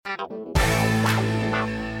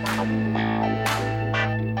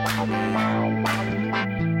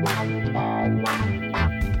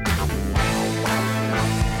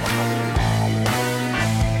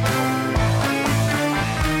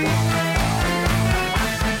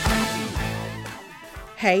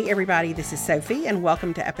Hey everybody, this is Sophie and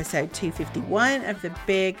welcome to episode 251 of the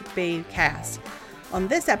Big Boo Cast. On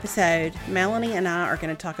this episode, Melanie and I are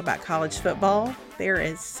going to talk about college football. There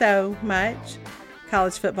is so much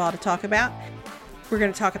college football to talk about. We're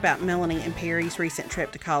going to talk about Melanie and Perry's recent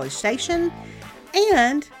trip to College Station,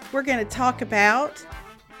 and we're going to talk about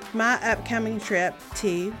my upcoming trip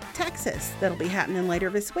to Texas that'll be happening later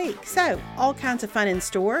this week. So, all kinds of fun in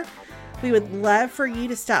store. We would love for you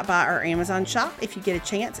to stop by our Amazon shop if you get a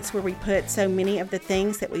chance. It's where we put so many of the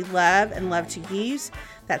things that we love and love to use.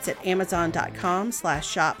 That's at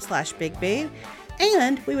amazon.com/shop/bigboo.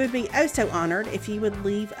 And we would be oh so honored if you would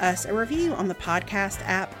leave us a review on the podcast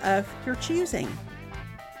app of your choosing.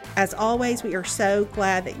 As always, we are so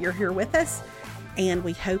glad that you're here with us, and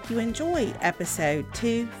we hope you enjoy episode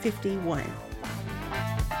 251.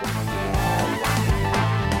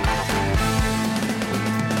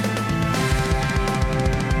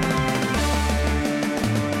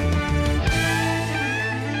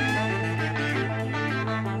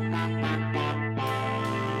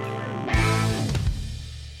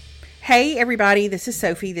 Hey everybody, this is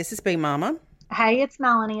Sophie, this is Big Mama. Hey, it's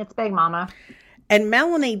Melanie, it's Big Mama. And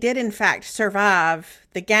Melanie did in fact survive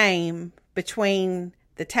the game between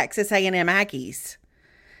the Texas A&M Aggies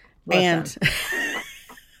and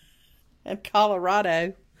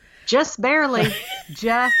Colorado. Just barely,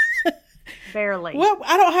 just barely. Well,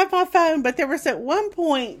 I don't have my phone, but there was one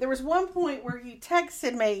point where you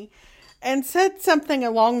texted me and said something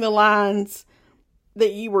along the lines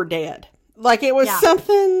that you were dead. Like it was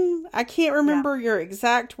something, I can't remember your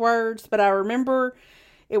exact words, but I remember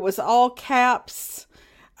it was all caps.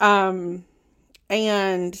 And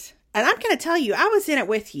I'm going to tell you, I was in it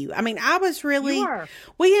with you. I mean, I was really,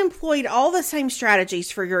 we employed all the same strategies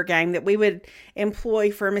for your game that we would employ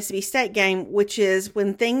for a Mississippi State game, which is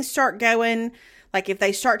when things start going, like if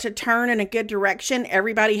they start to turn in a good direction,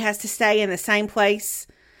 everybody has to stay in the same place.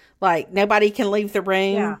 Like nobody can leave the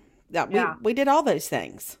room. We did all those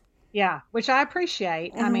things. Yeah, which I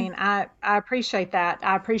appreciate. Mm-hmm. I mean, I appreciate that.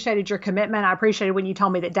 I appreciated your commitment. I appreciated when you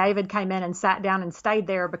told me that David came in and sat down and stayed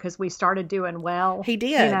there because we started doing well. He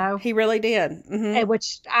did. You know? He really did.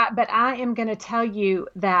 Mm-hmm. But I am going to tell you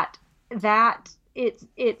that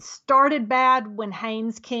it started bad when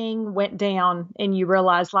Haynes King went down and you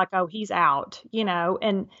realized like, oh, he's out, you know,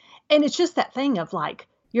 and it's just that thing of like,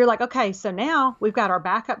 you're like, okay, so now we've got our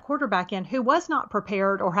backup quarterback in who was not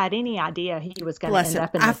prepared or had any idea he was going to end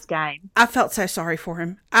up in this game. I felt so sorry for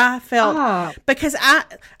him. Because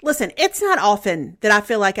listen, it's not often that I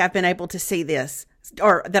feel like I've been able to see this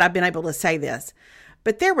or that I've been able to say this,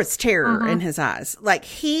 but there was terror in his eyes. Like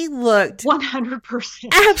he looked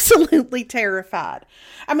 100% absolutely terrified.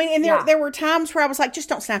 I mean, and there were times where I was like, just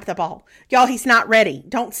don't snap the ball. Y'all, he's not ready.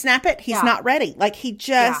 Don't snap it. He's not ready. Like he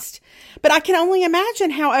just, but I can only imagine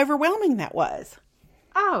how overwhelming that was.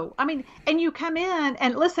 Oh, I mean, and you come in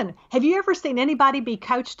and listen, have you ever seen anybody be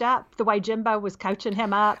coached up the way Jimbo was coaching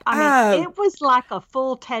him up? I mean, it was like a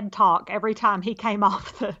full TED talk every time he came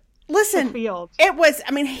off the field. It was,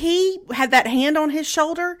 I mean, he had that hand on his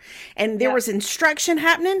shoulder and there was instruction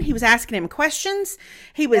happening. He was asking him questions.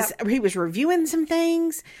 He was reviewing some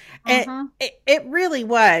things. And it really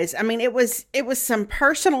was. I mean, it was some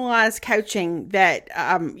personalized coaching that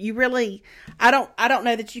you really, I don't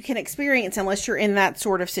know that you can experience unless you're in that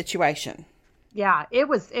sort of situation. Yeah, it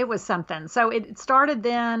was something. So it started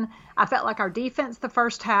then. I felt like our defense the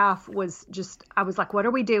first half was just, I was like, what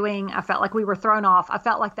are we doing? I felt like we were thrown off. I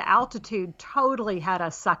felt like the altitude totally had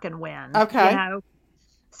us sucking wind. Okay. You know?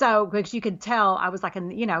 So, because you could tell, I was like,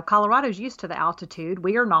 and you know, Colorado's used to the altitude.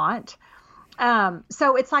 We are not.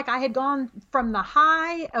 So it's like I had gone from the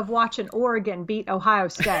high of watching Oregon beat Ohio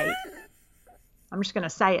State. I'm just going to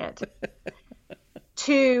say it.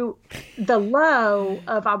 To the low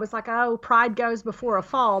of, I was like, oh, pride goes before a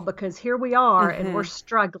fall because here we are and we're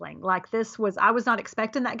struggling. Like I was not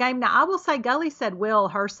expecting that game. Now, I will say, Gully said,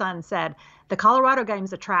 her son said, the Colorado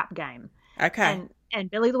game's a trap game. Okay. And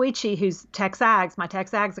Billy Luigi, who's my Tex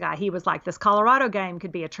Ags guy, he was like, this Colorado game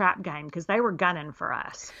could be a trap game because they were gunning for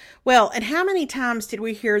us. Well, and how many times did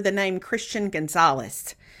we hear the name Christian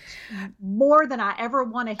Gonzalez? More than I ever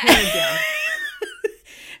want to hear again.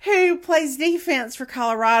 Who plays defense for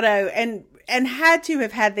Colorado and had to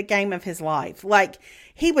have had the game of his life. Like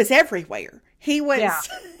he was everywhere. He was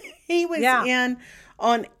in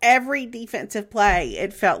on every defensive play,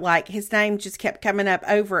 it felt like his name just kept coming up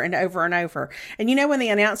over and over and over. And you know, when the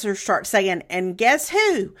announcers start saying, and guess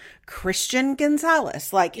who? Christian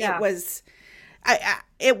Gonzalez. Like it was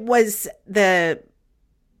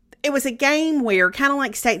a game where, kind of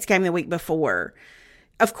like State's game the week before,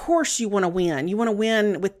 of course you want to win. You want to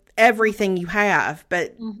win with everything you have,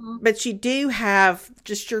 but you do have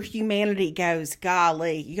just your humanity goes,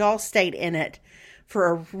 golly, y'all stayed in it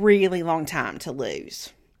for a really long time to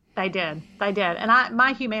lose. They did. And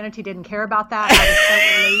my humanity didn't care about that. I was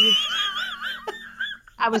so relieved.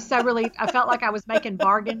 I was so relieved. I felt like I was making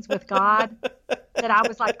bargains with God, that I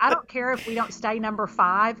was like, I don't care if we don't stay number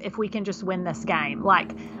 5, if we can just win this game.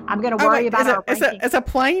 Like, I'm going to worry about our ranking. Is a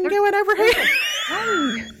plane going overhead?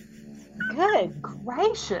 Good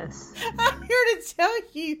gracious. I'm here to tell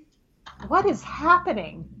you. What is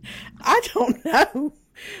happening? I don't know.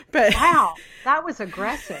 But wow, that was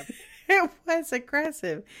aggressive. It was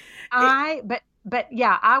aggressive. I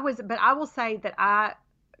will say that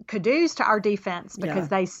kudos to our defense, because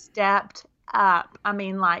they stepped up. I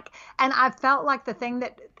mean, like, and I felt like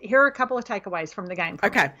here are a couple of takeaways from the game.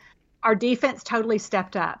 Okay. Our defense totally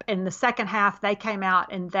stepped up. In the second half, they came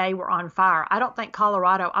out and they were on fire. I don't think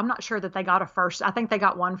Colorado, I'm not sure that they got a first. I think they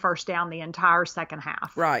got one first down the entire second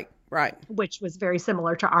half. Right. Which was very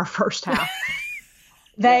similar to our first half.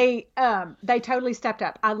 They totally stepped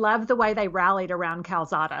up. I love the way they rallied around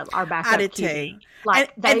Calzada, our backup. I did too.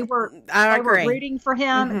 Like they were rooting for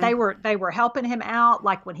him. Mm-hmm. They were helping him out.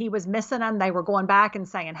 Like when he was missing them, they were going back and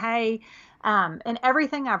saying, "Hey." And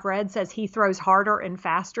everything I've read says he throws harder and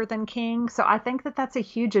faster than King. So I think that that's a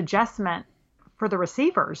huge adjustment for the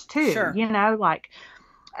receivers too. Sure. You know, like,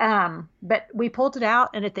 but we pulled it out.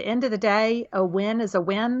 And at the end of the day, a win is a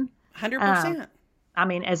win. 100%. I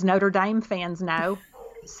mean, as Notre Dame fans know.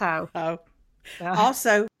 So.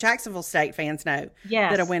 Also, Jacksonville State fans know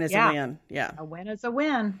that a win is a win. Yeah. A win is a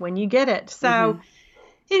win when you get it. So.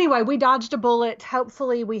 Anyway, we dodged a bullet.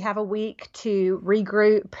 Hopefully we have a week to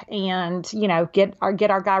regroup and, you know, get our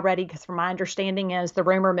guy ready. Because from my understanding is the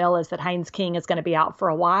rumor mill is that Haynes King is going to be out for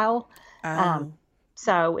a while.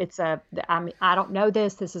 So I don't know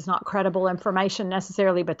this. This is not credible information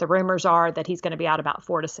necessarily, but the rumors are that he's going to be out about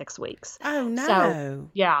 4 to 6 weeks. Oh, no. So,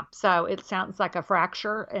 yeah. So it sounds like a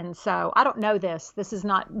fracture. And so I don't know this. This is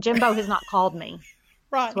not, Jimbo has not called me.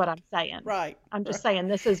 Right. That's what I'm saying. Right. I'm just saying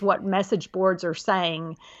this is what message boards are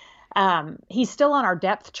saying. He's still on our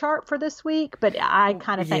depth chart for this week, but I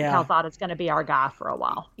kind of think Calzada's going to be our guy for a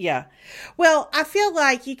while. Yeah. Well, I feel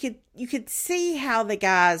like you could see how the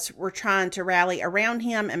guys were trying to rally around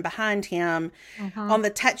him and behind him on the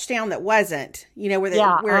touchdown that wasn't, you know,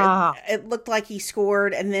 where it looked like he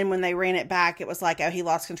scored. And then when they ran it back, it was like, oh, he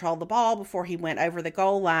lost control of the ball before he went over the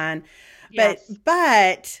goal line. Yes.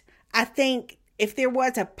 But I think, if there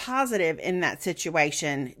was a positive in that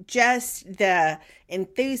situation, just the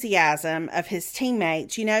enthusiasm of his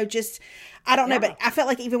teammates, you know, I don't know, but I felt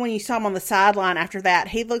like even when you saw him on the sideline after that,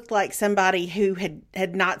 he looked like somebody who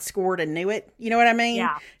had not scored and knew it. You know what I mean?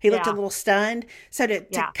 Yeah. He looked a little stunned. So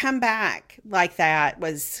to come back like that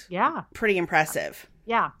was pretty impressive.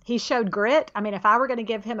 Yeah, he showed grit. I mean, if I were going to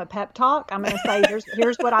give him a pep talk, I'm going to say,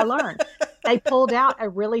 here's what I learned. They pulled out a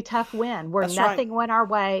really tough win where nothing went our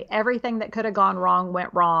way. Everything that could have gone wrong went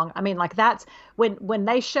wrong. I mean, like that's when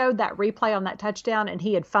they showed that replay on that touchdown and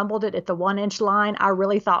he had fumbled it at the 1-inch line. I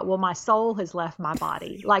really thought, well, my soul has left my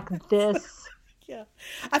body like this. Yeah.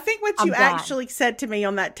 I think what you actually said to me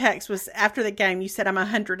on that text was after the game, you said, I'm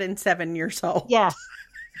 107 years old. Yes.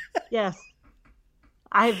 Yes.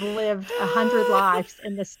 I've lived 100 lives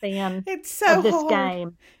in the span of this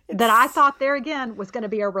game that I thought there again was going to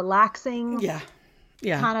be a relaxing,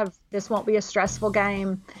 kind of, this won't be a stressful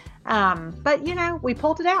game. But, you know, we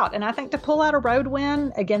pulled it out. And I think to pull out a road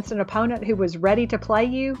win against an opponent who was ready to play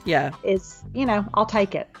you is, you know, I'll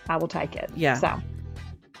take it. I will take it. Yeah. So.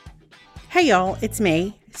 Hey, y'all, it's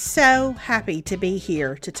me. So happy to be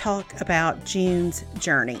here to talk about June's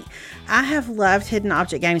Journey. I have loved hidden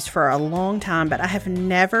object games for a long time, but I have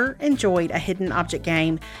never enjoyed a hidden object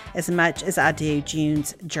game as much as I do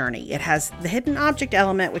June's Journey. It has the hidden object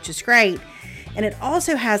element, which is great, and it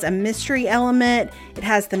also has a mystery element. It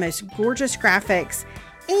has the most gorgeous graphics,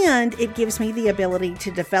 and it gives me the ability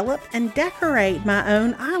to develop and decorate my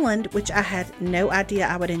own island, which I had no idea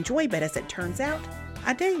I would enjoy, but as it turns out,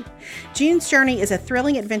 I do. June's Journey is a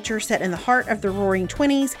thrilling adventure set in the heart of the Roaring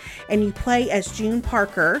Twenties, and you play as June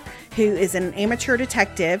Parker, who is an amateur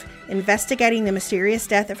detective investigating the mysterious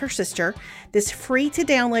death of her sister. This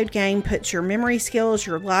free-to-download game puts your memory skills,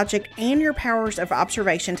 your logic, and your powers of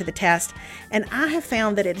observation to the test, and I have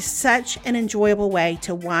found that it is such an enjoyable way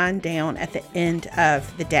to wind down at the end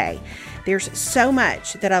of the day. There's so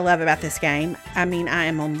much that I love about this game. I mean, I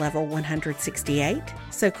am on level 168,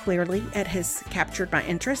 so clearly it has captured my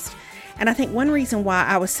interest. And I think one reason why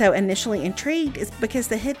I was so initially intrigued is because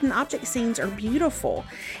the hidden object scenes are beautiful.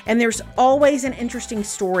 And there's always an interesting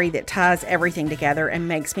story that ties everything together and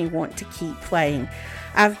makes me want to keep playing.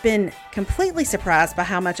 I've been completely surprised by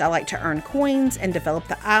how much I like to earn coins and develop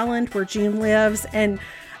the island where June lives. And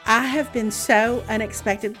I have been so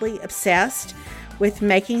unexpectedly obsessed with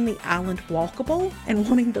making the island walkable and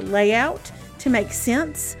wanting the layout to make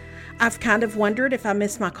sense. I've kind of wondered if I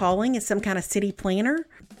missed my calling as some kind of city planner.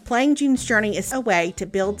 Playing June's Journey is a way to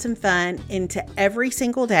build some fun into every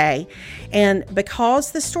single day, and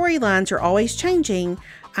because the storylines are always changing,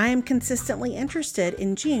 I am consistently interested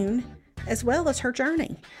in June as well as her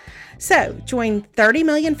journey. So, join 30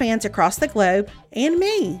 million fans across the globe and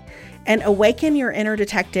me and awaken your inner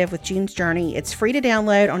detective with June's Journey. It's free to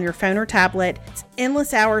download on your phone or tablet. It's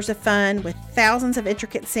endless hours of fun with thousands of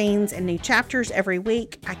intricate scenes and new chapters every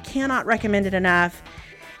week. I cannot recommend it enough,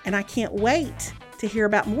 and I can't wait to hear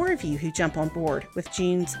about more of you who jump on board with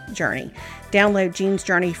June's Journey. Download June's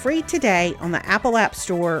Journey free today on the Apple App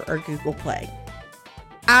Store or Google Play.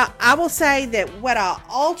 I will say that what I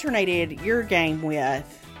alternated your game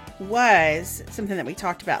with was something that we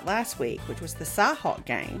talked about last week, which was the Cyhawk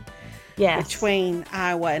game. Yes. Between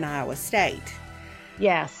Iowa and Iowa State.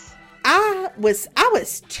 Yes. I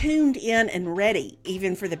was tuned in and ready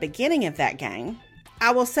even for the beginning of that game.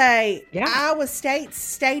 I will say Iowa State's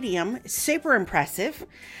stadium is super impressive.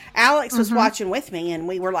 Alex was watching with me, and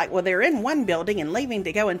we were like, well, they're in one building and leaving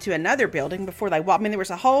to go into another building before they walk. I mean, there was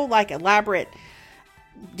a whole like elaborate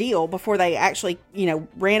deal before they actually,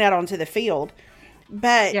 ran out onto the field.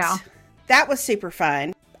 But that was super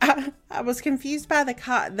fun. I was confused by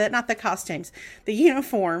not the costumes, the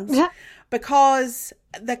uniforms, because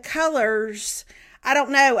the colors, I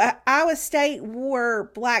don't know. Iowa State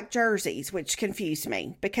wore black jerseys, which confused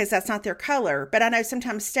me because that's not their color. But I know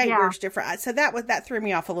sometimes State wears different. So that threw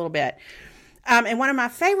me off a little bit. And one of my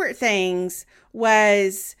favorite things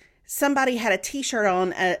was somebody had a T-shirt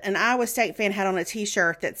on. An Iowa State fan had on a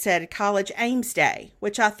T-shirt that said College Ames Day,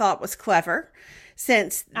 which I thought was clever.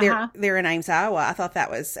 Since they're in Ames, Iowa, I thought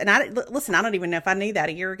that was, and I don't even know if I knew that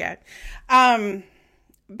a year ago.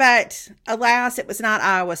 But alas, it was not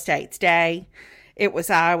Iowa State's day. It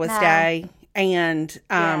was Iowa's day. And,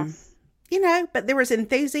 but there was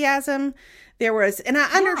enthusiasm. There was, and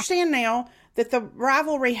I understand now that the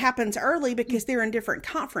rivalry happens early because they're in different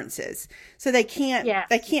conferences. So they can't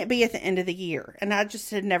be at the end of the year. And I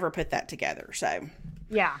just had never put that together. So.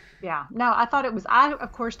 Yeah. No, I thought it was, I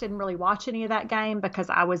of course didn't really watch any of that game because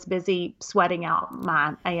I was busy sweating out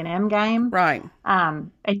my A&M game. Right.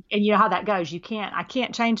 And you know how that goes. I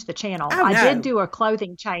can't change the channel. I did do a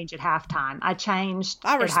clothing change at halftime. I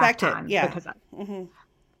respect at halftime it. Yeah. Because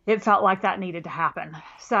it felt like that needed to happen.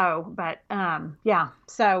 So, but,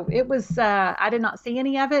 so it was, I did not see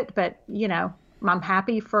any of it, but I'm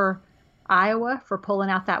happy for Iowa for pulling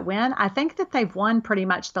out that win. I think that they've won pretty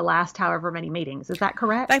much the last however many meetings. Is that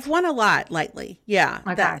correct? They've won a lot lately. Yeah.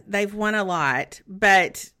 Okay. They've won a lot.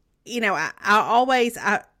 But, I'm always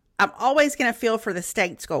going to feel for the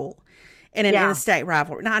state school in an in-state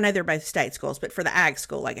rivalry. Now, I know they're both state schools, but for the ag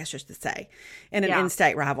school, I guess just to say, in an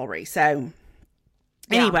in-state rivalry. So,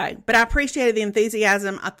 anyway, but I appreciated the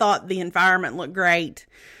enthusiasm. I thought the environment looked great.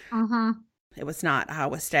 Mm-hmm. It was not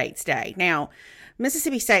Iowa State's day. Now,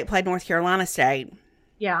 Mississippi State played North Carolina State.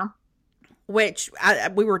 Yeah. Which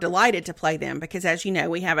we were delighted to play them because, as you know,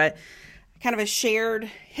 we have a kind of a shared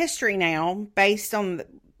history now based on the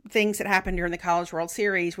things that happened during the College World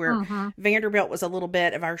Series where Vanderbilt was a little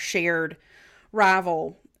bit of our shared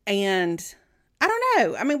rival. And I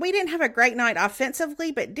don't know. I mean, we didn't have a great night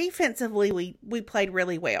offensively, but defensively we played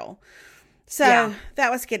really well. So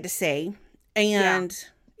that was good to see. And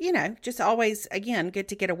just always, again, good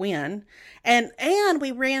to get a win. And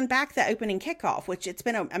we ran back the opening kickoff, which it's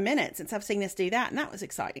been a minute since I've seen us do that. And that was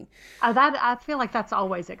exciting. I feel like that's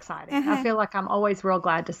always exciting. I feel like I'm always real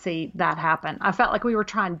glad to see that happen. I felt like we were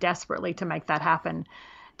trying desperately to make that happen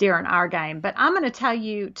during our game. But I'm going to tell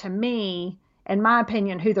you, to me, in my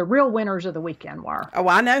opinion, who the real winners of the weekend were. Oh,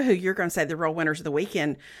 I know who you're going to say the real winners of the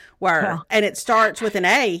weekend were. Yeah. And it starts with an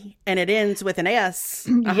A and it ends with an S.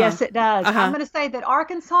 Yes, it does. I'm going to say that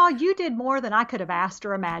Arkansas, you did more than I could have asked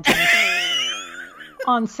or imagined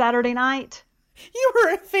on Saturday night. You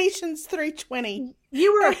were Ephesians 3:20.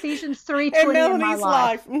 You were Ephesians 3:20 in my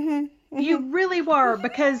life. You really were,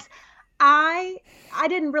 because I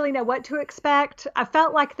didn't really know what to expect. I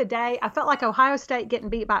felt like Ohio State getting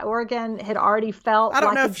beat by Oregon had already felt. I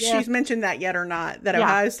don't know if she's mentioned that yet or not. That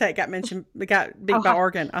Ohio State got beat by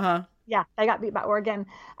Oregon. Yeah, they got beat by Oregon.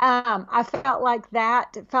 I felt like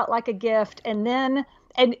that. It felt like a gift. And then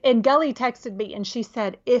and Gully texted me and she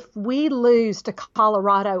said, if we lose to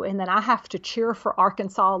Colorado and then I have to cheer for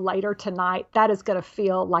Arkansas later tonight, that is going to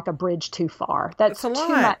feel like a bridge too far. That's too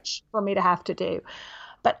much for me to have to do.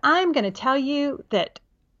 But I'm going to tell you that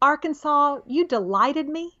Arkansas, you delighted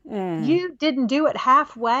me. You didn't do it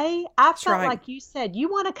halfway. I felt like you said,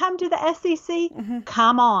 you want to come to the SEC?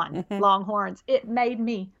 Come on, Longhorns. It made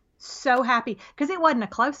me so happy because it wasn't a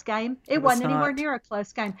close game. It wasn't anywhere near a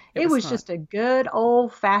close game. It was just a good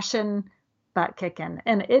old fashioned butt kicking.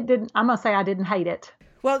 And I'm going to say I didn't hate it.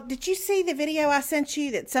 Well, did you see the video I sent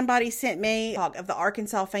you that somebody sent me of the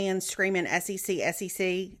Arkansas fans screaming SEC,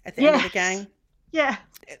 SEC at the end of the game? Yeah.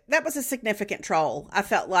 That was a significant troll, I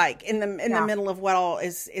felt like, in the middle of what all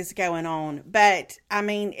is going on. But I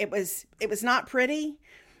mean, it was not pretty.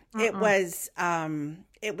 It was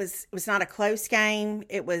not a close game.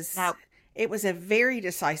 It was a very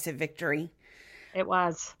decisive victory. It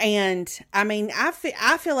was. And I mean, I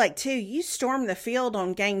feel like too, you stormed the field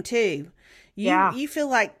on game 2. You feel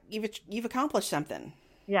like you've accomplished something.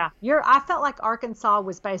 Yeah. I felt like Arkansas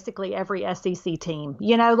was basically every SEC team.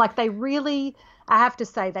 You know, like they really, I have to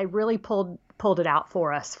say, they really pulled it out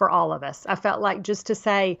for us, for all of us. I felt like just to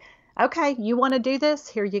say, okay, you want to do this?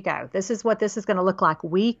 Here you go. This is what this is going to look like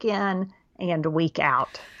week in and week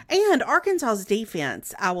out. And Arkansas's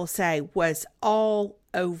defense, I will say, was all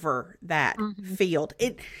over that field.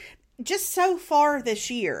 It just so far this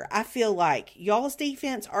year, I feel like y'all's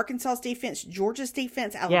defense, Arkansas's defense, Georgia's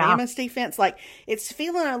defense, Alabama's defense, like it's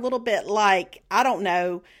feeling a little bit like, I don't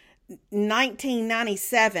know,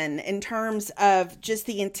 1997 in terms of just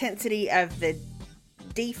the intensity of the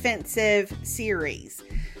defensive series.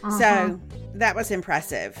 So that was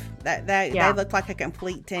impressive. They looked like a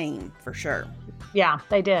complete team for sure. Yeah,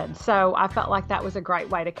 they did. So I felt like that was a great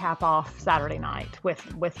way to cap off Saturday night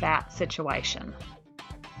with that situation.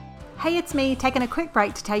 Hey, it's me, taking a quick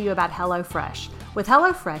break to tell you about HelloFresh. With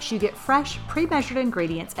HelloFresh, you get fresh, pre-measured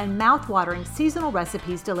ingredients and mouth-watering seasonal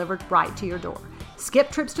recipes delivered right to your door. Skip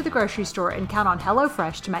trips to the grocery store and count on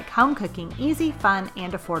HelloFresh to make home cooking easy, fun,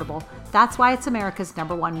 and affordable. That's why it's America's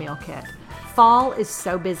 #1 meal kit. Fall is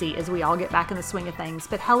so busy as we all get back in the swing of things,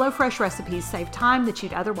 but HelloFresh recipes save time that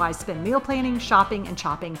you'd otherwise spend meal planning, shopping, and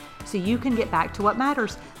chopping, so you can get back to what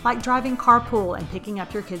matters, like driving carpool and picking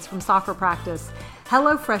up your kids from soccer practice.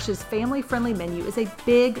 HelloFresh's family-friendly menu is a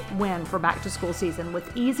big win for back-to-school season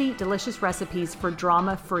with easy, delicious recipes for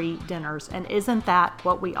drama-free dinners, and isn't that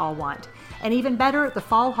what we all want? And even better, the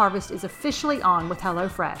fall harvest is officially on with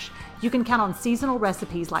HelloFresh. You can count on seasonal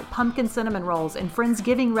recipes like pumpkin cinnamon rolls and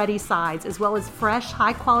Friendsgiving-ready sides, as well as fresh,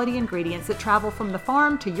 high-quality ingredients that travel from the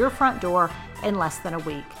farm to your front door in less than a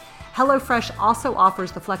week. HelloFresh also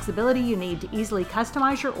offers the flexibility you need to easily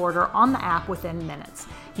customize your order on the app within minutes.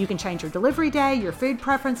 You can change your delivery day, your food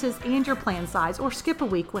preferences, and your plan size, or skip a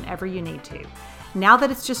week whenever you need to. Now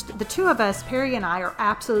that it's just the two of us, Perry and I are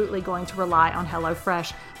absolutely going to rely on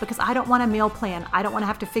HelloFresh because I don't want a meal plan. I don't want to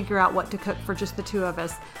have to figure out what to cook for just the two of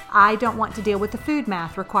us. I don't want to deal with the food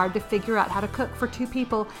math required to figure out how to cook for 2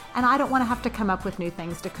 people, and I don't want to have to come up with new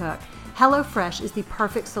things to cook. HelloFresh is the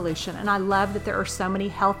perfect solution, and I love that there are so many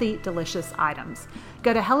healthy, delicious items.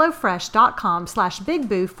 Go to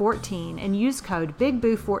HelloFresh.com/BigBoo14 and use code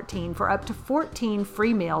BigBoo14 for up to 14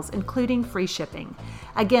 free meals, including free shipping.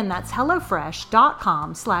 Again, that's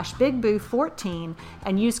HelloFresh.com/BigBoo14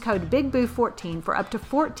 and use code BigBoo14 for up to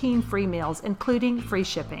 14 free meals, including free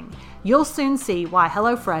shipping. You'll soon see why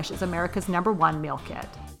HelloFresh is America's #1 meal kit.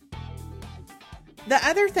 The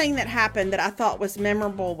other thing that happened that I thought was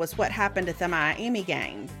memorable was what happened at the Miami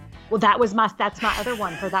game. Well, that's my other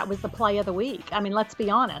one, for that was the play of the week. I mean, let's be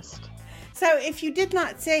honest. So if you did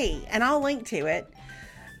not see, and I'll link to it,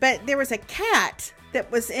 but there was a cat that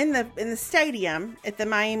was in the stadium at the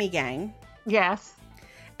Miami game. Yes.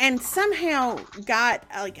 And somehow got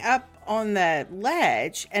up on the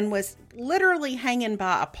ledge and was literally hanging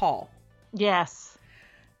by a paw. Yes.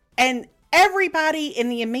 And everybody in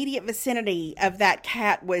the immediate vicinity of that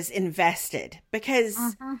cat was invested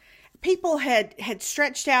because people had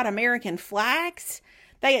stretched out American flags.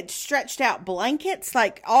 They had stretched out blankets,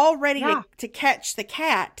 like all ready to catch the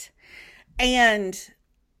cat. And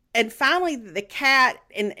finally the cat,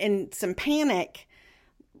 in some panic,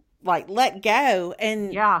 like let go.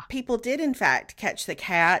 And people did in fact catch the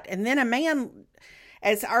cat. And then a man,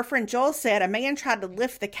 as our friend Joel said, a man tried to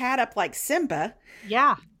lift the cat up like Simba.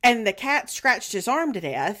 Yeah. And the cat scratched his arm to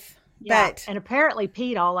death. Yeah, and apparently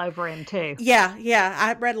peed all over him too. Yeah.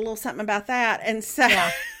 I read a little something about that. And so,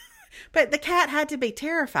 but the cat had to be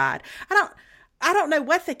terrified. I don't know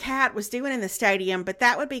what the cat was doing in the stadium, but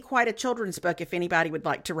that would be quite a children's book if anybody would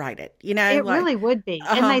like to write it. You know, it really would be.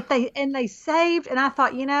 And they saved, and I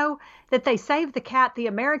thought, that they saved the cat. The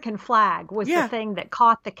American flag was the thing that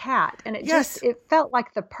caught the cat, and it felt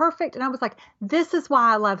like the perfect. And I was like, this is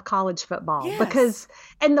why I love college football, because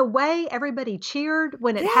and the way everybody cheered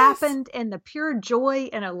when it happened, and the pure joy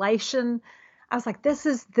and elation. I was like, this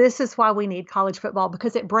is why we need college football,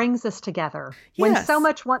 because it brings us together. When so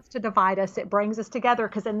much wants to divide us, it brings us together,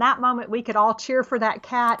 because in that moment we could all cheer for that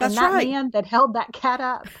cat. That's and that man that held that cat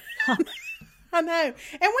up. I know.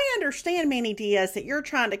 And we understand, Manny Diaz, that you're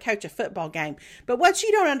trying to coach a football game. But what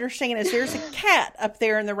you don't understand is there's a cat up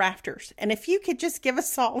there in the rafters. And if you could just give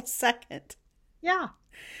us all a second. Yeah.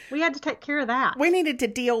 We had to take care of that. We needed to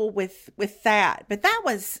deal with that. But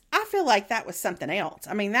I feel like that was something else.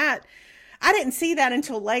 I mean, I didn't see that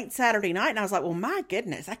until late Saturday night, and I was like, well, my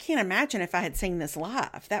goodness, I can't imagine if I had seen this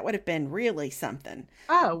live. That would have been really something.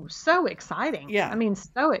 Oh, so exciting. Yeah. I mean,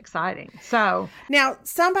 so exciting. So now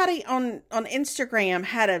somebody on Instagram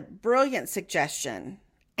had a brilliant suggestion,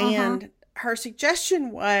 and her suggestion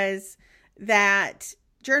was that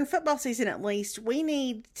during football season, at least, we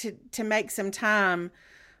need to make some time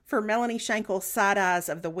for Melanie Shankle's side eyes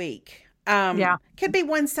of the week. Could be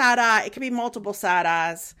one side eye. It could be multiple side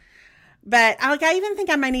eyes. But I even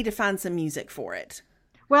think I may need to find some music for it.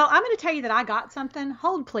 Well, I'm going to tell you that I got something.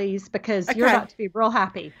 Hold, please, because you're about to be real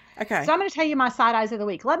happy. Okay. So I'm going to tell you my side eyes of the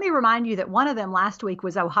week. Let me remind you that one of them last week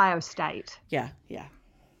was Ohio State. Yeah.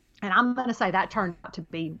 And I'm going to say that turned out to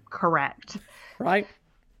be correct. Right.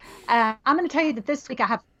 I'm going to tell you that this week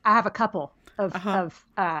I have a couple of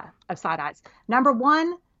side eyes. Number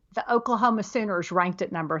one, the Oklahoma Sooners ranked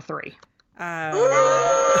at number 3.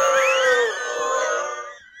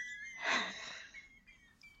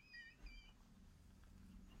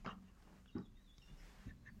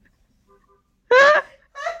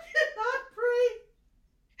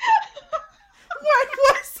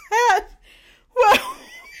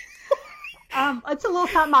 It's a little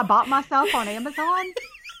something I bought myself on Amazon.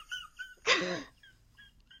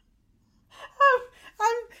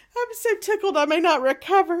 I'm so tickled I may not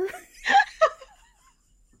recover.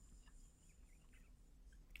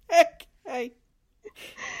 Okay.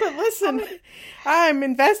 But listen, I'm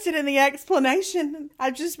invested in the explanation.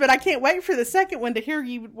 But I can't wait for the second one to hear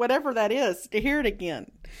you, whatever that is, to hear it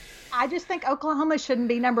again. I just think Oklahoma shouldn't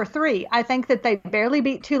be number 3. I think that they barely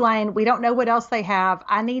beat Tulane. We don't know what else they have.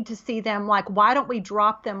 I need to see them. Why don't we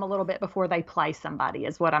drop them a little bit before they play somebody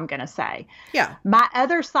is what I'm going to say. Yeah. My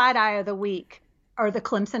other side eye of the week are the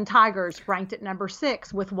Clemson Tigers, ranked at number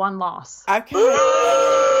 6 with 1 loss. Okay.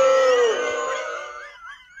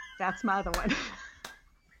 That's my other one.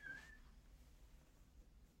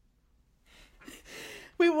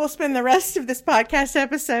 We will spend the rest of this podcast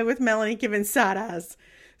episode with Melanie giving side eyes.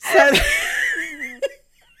 So,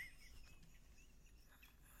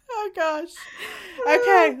 oh gosh.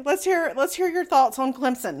 Okay, let's hear your thoughts on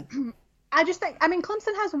Clemson. I just think,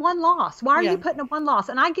 Clemson has 1 loss. Why are you putting a 1 loss?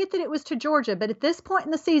 And I get that it was to Georgia, but at this point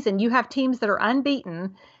in the season, you have teams that are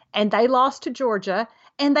unbeaten, and they lost to Georgia,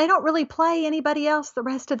 and they don't really play anybody else the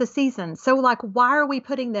rest of the season. So, why are we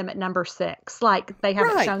putting them at number 6? They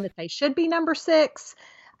haven't shown that they should be number 6.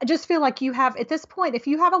 I just feel like you have, at this point, if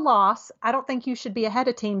you have a loss, I don't think you should be ahead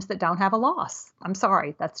of teams that don't have a loss. I'm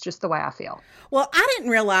sorry. That's just the way I feel. Well, I didn't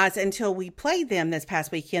realize until we played them this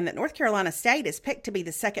past weekend that North Carolina State is picked to be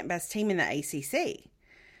the second best team in the ACC.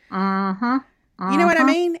 You know what I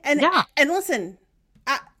mean? And listen,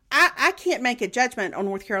 I can't make a judgment on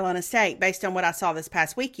North Carolina State based on what I saw this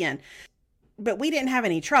past weekend. But we didn't have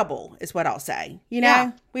any trouble, is what I'll say. We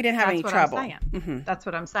didn't have any trouble. That's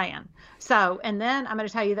what I'm saying. So, and then I'm going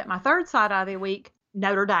to tell you that my third side eye of the week,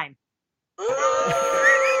 Notre Dame.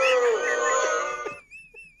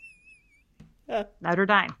 Notre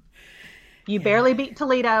Dame. You barely beat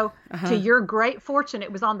Toledo. To your great fortune,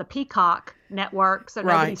 it was on the Peacock network, so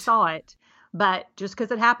nobody saw it. But just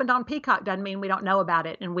because it happened on Peacock doesn't mean we don't know about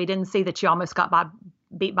it. And we didn't see that you almost got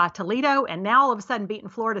beat by Toledo, and now all of a sudden beating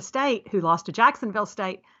Florida State, who lost to Jacksonville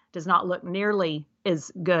State. does not look nearly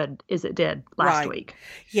as good as it did last week.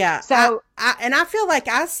 Yeah. So, I feel like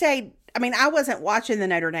I stayed, I mean, I wasn't watching the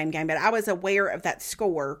Notre Dame game, but I was aware of that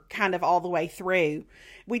score kind of all the way through.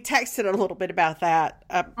 We texted a little bit about that,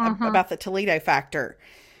 about the Toledo factor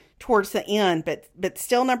towards the end, but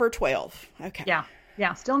still number 12. Okay. Yeah.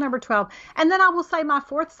 Yeah, still number 12. And then I will say my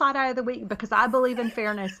fourth side eye of the week, because I believe in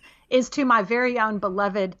fairness, is to my very own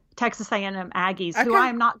beloved Texas A&M Aggies, who I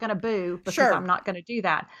am not going to boo, because I'm not going to do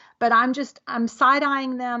that. But I'm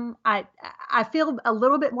side-eyeing them. I feel a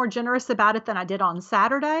little bit more generous about it than I did on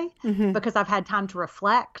Saturday, because I've had time to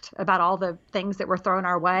reflect about all the things that were thrown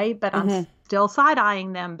our way. But I'm still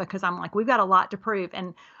side-eyeing them because I'm like, we've got a lot to prove.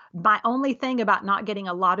 And my only thing about not getting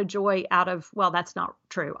a lot of joy out of, well, that's not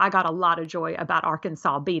true. I got a lot of joy about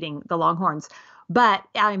Arkansas beating the Longhorns, but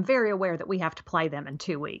I'm very aware that we have to play them in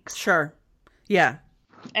 2 weeks. Sure. Yeah.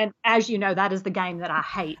 And as you know, that is the game that I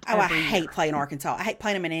hate. Oh, I hate playing Arkansas. I hate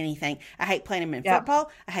playing them in anything. I hate playing them in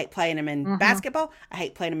football. I hate playing them in basketball. I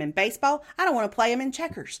hate playing them in baseball. I don't want to play them in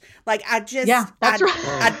checkers. Like, that's right.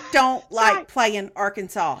 I don't like playing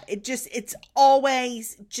Arkansas. It's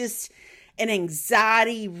always just an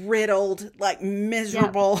anxiety riddled, like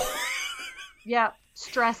miserable. Yeah.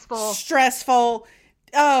 Stressful.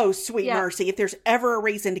 Oh, sweet mercy. If there's ever a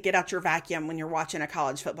reason to get out your vacuum when you're watching a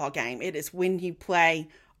college football game, it is when you play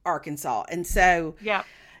Arkansas. And so,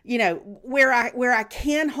 you know, where I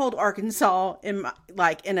can hold Arkansas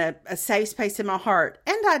in a safe space in my heart,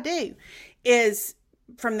 and I do, is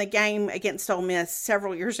from the game against Ole Miss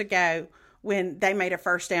several years ago when they made a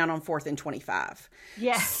first down on 4th and 25.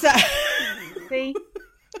 Yes. So, see?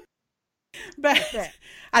 But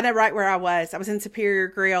I know right where I was. I was in Superior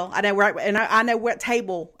Grill. I know right, and I know what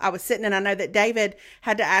table I was sitting in. I know that David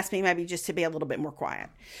had to ask me maybe just to be a little bit more quiet.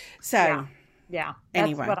 So, yeah,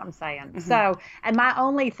 anyway. That's what I'm saying. So, and my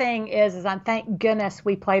only thing is I thank goodness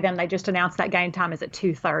we play them. They just announced that game time is at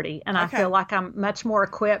 2:30, and I feel like I'm much more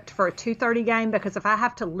equipped for a 2:30 game, because if I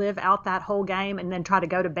have to live out that whole game and then try to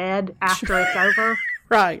go to bed after it's over,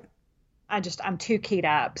 right. I'm too keyed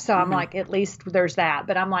up. So I'm like, at least there's that.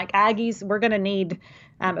 But I'm like, Aggies, we're going to need,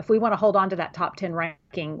 if we want to hold on to that top 10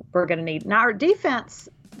 ranking, we're going to need, now our defense,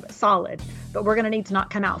 solid, but we're going to need to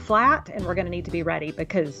not come out flat, and we're going to need to be ready,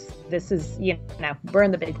 because this is, we're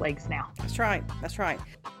in the big leagues now. That's right.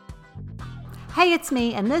 Hey, it's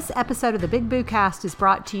me, and this episode of the Big Boo Cast is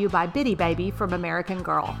brought to you by Bitty Baby from American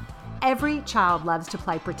Girl. Every child loves to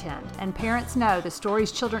play pretend, and parents know the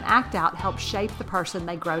stories children act out help shape the person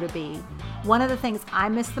they grow to be. One of the things I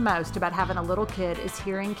miss the most about having a little kid is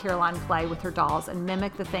hearing Caroline play with her dolls and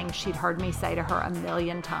mimic the things she'd heard me say to her a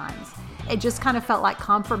million times. It just kind of felt like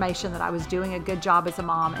confirmation that I was doing a good job as a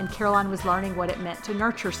mom, and Caroline was learning what it meant to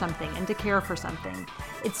nurture something and to care for something.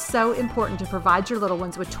 It's so important to provide your little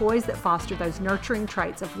ones with toys that foster those nurturing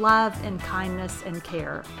traits of love and kindness and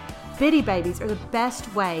care. Bitty Babies are the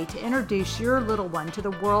best way to introduce your little one to the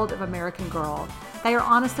world of American Girl. They are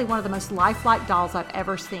honestly one of the most lifelike dolls I've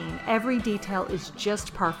ever seen. Every detail is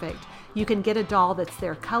just perfect. You can get a doll that's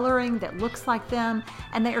their coloring, that looks like them,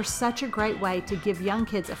 and they are such a great way to give young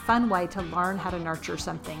kids a fun way to learn how to nurture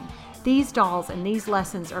something. These dolls and these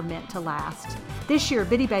lessons are meant to last. This year,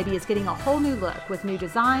 Bitty Baby is getting a whole new look with new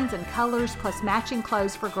designs and colors, plus matching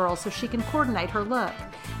clothes for girls so she can coordinate her look.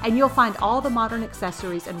 And you'll find all the modern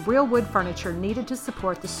accessories and real wood furniture needed to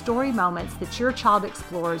support the story moments that your child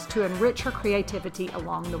explores to enrich her creativity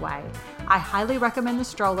along the way. I highly recommend the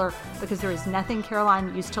stroller, because there is nothing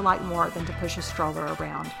Caroline used to like more than to push a stroller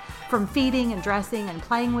around. From feeding and dressing and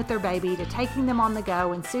playing with their baby to taking them on the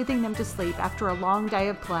go and soothing them to sleep after a long day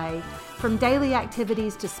of play, from daily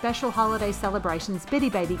activities to special holiday celebrations, Bitty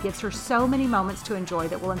Baby gives her so many moments to enjoy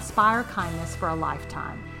that will inspire kindness for a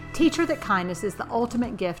lifetime. Teach her that kindness is the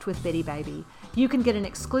ultimate gift with Bitty Baby. You can get an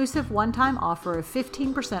exclusive one-time offer of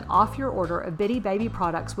 15% off your order of Bitty Baby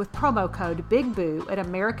products with promo code BIGBOO at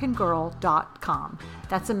AmericanGirl.com.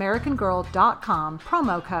 That's AmericanGirl.com,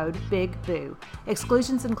 promo code BIGBOO.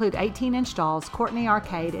 Exclusions include 18-inch dolls, Courtney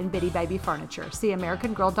Arcade, and Bitty Baby furniture. See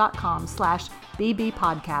AmericanGirl.com/BB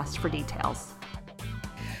podcast for details.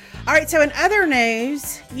 All right, so in other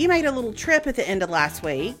news, you made a little trip at the end of last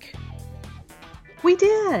week. We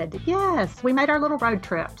did, yes. We made our little road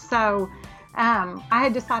trip. So I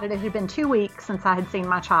had decided it had been 2 weeks since I had seen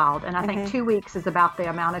my child, and I think 2 weeks is about the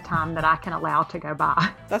amount of time that I can allow to go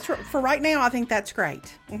by. That's for right now. I think that's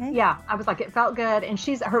great. Yeah, I was like, it felt good, and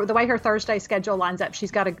the way her Thursday schedule lines up,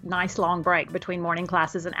 she's got a nice long break between morning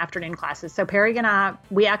classes and afternoon classes. So Perry and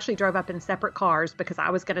we actually drove up in separate cars because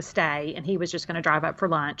I was going to stay, and he was just going to drive up for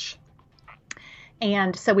lunch.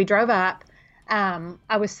 And so we drove up.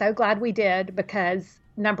 I was so glad we did, because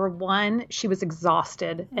number one, she was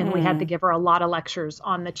exhausted, and we had to give her a lot of lectures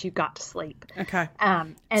on that you got to sleep. Okay.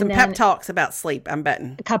 And some then pep talks about sleep, I'm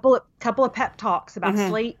betting. a couple of pep talks about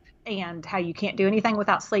sleep and how you can't do anything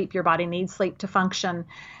without sleep. Your body needs sleep to function.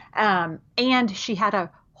 And she had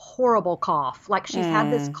a horrible cough. Like, she's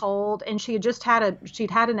had this cold, and she'd had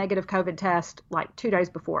a negative COVID test like 2 days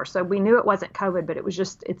before. So we knew it wasn't COVID, but it was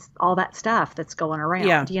just, it's all that stuff that's going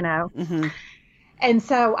around, you know? Mm-hmm. And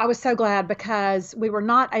so I was so glad, because we were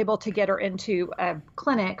not able to get her into a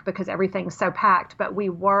clinic because everything's so packed, but we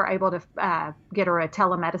were able to get her a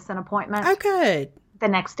telemedicine appointment. Oh, good. The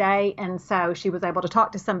next day. And so she was able to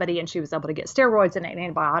talk to somebody, and she was able to get steroids and an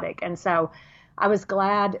antibiotic. And so I was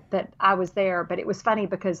glad that I was there. But it was funny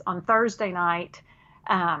because on Thursday night,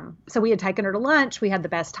 so we had taken her to lunch. We had the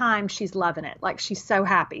best time. She's loving it. Like, she's so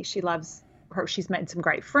happy. She loves her. She's made some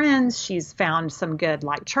great friends. She's found some good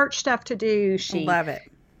like church stuff to do. She love it.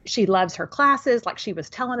 She loves her classes. Like, she was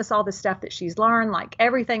telling us all the stuff that she's learned. Like,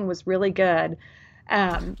 everything was really good.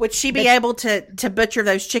 Would she be able to butcher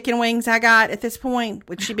those chicken wings I got at this point?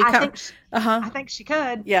 Would she be? I think she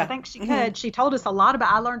could. Yeah, I think she could. She told us I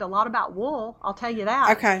learned a lot about wool. I'll tell you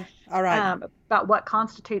that. Okay. All right. About what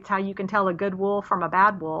constitutes, how you can tell a good wool from a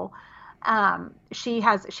bad wool. She's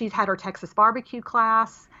had her Texas barbecue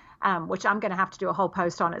class, which I'm going to have to do a whole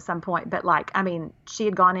post on at some point. But like, I mean, she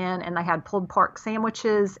had gone in and they had pulled pork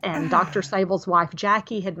sandwiches, and Dr. Sable's wife,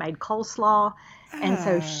 Jackie, had made coleslaw. And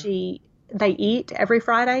so they eat every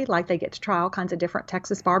Friday. Like, they get to try all kinds of different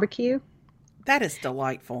Texas barbecue. That is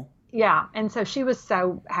delightful. Yeah. And so she was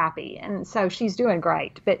so happy. And so she's doing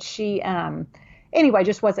great. But she, anyway,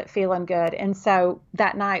 just wasn't feeling good. And so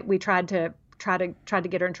that night we tried to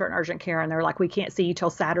get her into an urgent care, and they were like, we can't see you till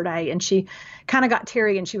Saturday. And she kind of got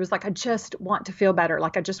teary, and she was like, I just want to feel better.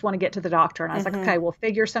 Like, I just want to get to the doctor. And I was like, okay, we'll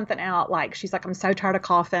figure something out. Like, she's like, I'm so tired of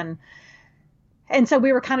coughing. And so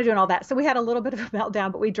we were kind of doing all that. So we had a little bit of a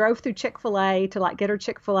meltdown, but we drove through Chick-fil-A to like get her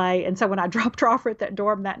Chick-fil-A. And so when I dropped her off at that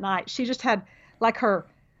dorm that night, she just had like her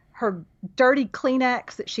dirty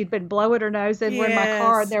Kleenex that she'd been blowing her nose in. We're in my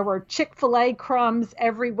car, and there were Chick-fil-A crumbs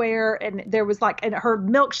everywhere. And there was like, and her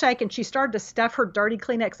milkshake, and she started to stuff her dirty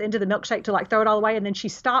Kleenex into the milkshake to like throw it all away. And then she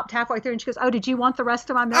stopped halfway through, and she goes, oh, did you want the rest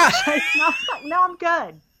of my milkshake? And I was like, no, I'm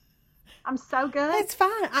good. I'm so good. It's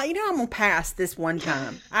fine. I'm going to pass this one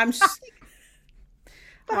time. I'm just...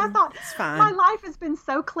 But I thought, my life has been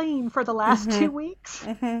so clean for the last 2 weeks.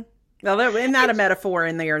 Well, isn't that a metaphor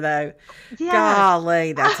in there, though? Yes.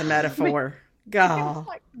 Golly, that's a metaphor. God. It's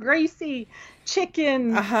like greasy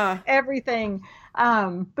chicken, everything.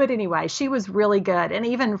 But anyway, she was really good. And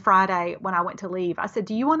even Friday when I went to leave, I said,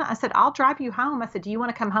 I'll drive you home. I said, do you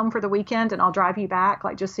want to come home for the weekend and I'll drive you back,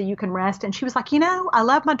 like, just so you can rest? And she was like, I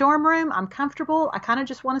love my dorm room. I'm comfortable. I kind of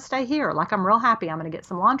just want to stay here. Like, I'm real happy. I'm going to get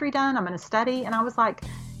some laundry done. I'm going to study. And I was like,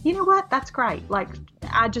 you know what? That's great. Like,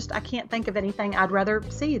 I can't think of anything I'd rather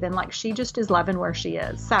see than like, she just is loving where she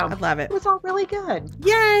is. So I love it. It was all really good.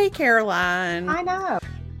 Yay, Caroline. I know.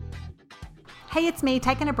 Hey, it's me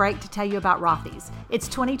taking a break to tell you about Rothy's. It's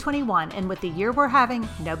 2021, and with the year we're having,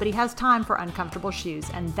 nobody has time for uncomfortable shoes,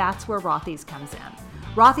 and that's where Rothy's comes in.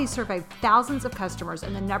 Rothy's surveyed thousands of customers,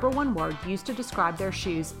 and the number one word used to describe their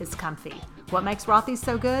shoes is comfy. What makes Rothy's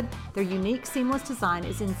so good? Their unique seamless design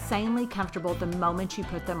is insanely comfortable the moment you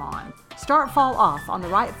put them on. Start fall off on the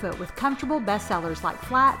right foot with comfortable bestsellers like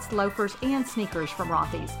flats, loafers, and sneakers from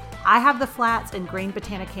Rothy's. I have the flats in green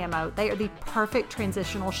Botana camo. They are the perfect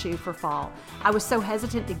transitional shoe for fall. I was so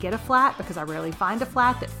hesitant to get a flat because I rarely find a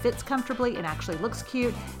flat that fits comfortably and actually looks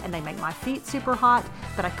cute, and they make my feet super hot,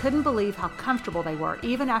 but I couldn't believe how comfortable they were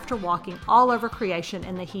even after walking all over creation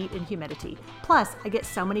in the heat and humidity. Plus, I get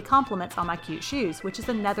so many compliments on my cute shoes, which is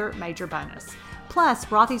another major bonus. Plus,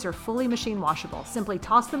 Rothy's are fully machine washable. Simply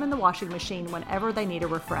toss them in the washing machine whenever they need a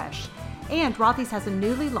refresh. And Rothy's has a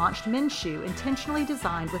newly launched men's shoe intentionally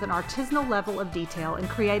designed with an artisanal level of detail and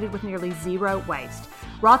created with nearly zero waste.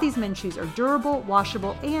 Rothy's men's shoes are durable,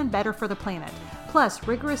 washable, and better for the planet. Plus,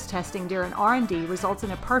 rigorous testing during R&D results in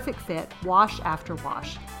a perfect fit wash after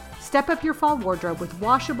wash. Step up your fall wardrobe with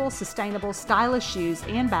washable, sustainable, stylish shoes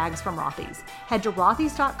and bags from Rothy's. Head to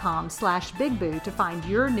rothys.com/bigboo to find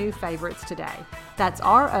your new favorites today. That's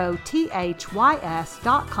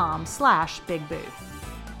ROTHYS.com/bigboo.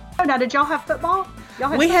 Oh, now, did y'all have football? Y'all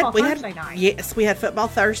had football Thursday night. Yes, we had football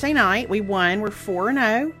Thursday night. We won. We're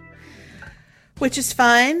 4-0, which is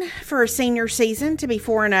fun for a senior season to be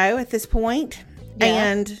 4-0 at this point.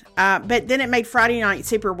 Yes. And but then it made Friday night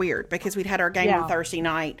super weird because we'd had our game on Thursday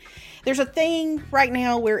night. There's a thing right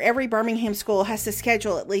now where every Birmingham school has to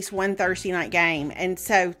schedule at least one Thursday night game. And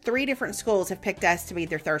so 3 different schools have picked us to be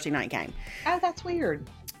their Thursday night game. Oh, that's weird.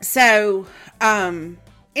 So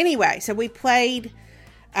anyway, so we played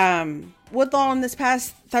Woodlawn this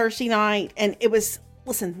past Thursday night, and it was,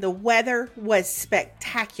 listen, the weather was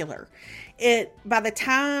spectacular. By the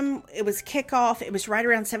time it was kickoff, it was right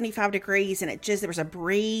around 75 degrees, and there was a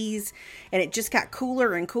breeze, and it just got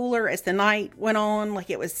cooler and cooler as the night went on. Like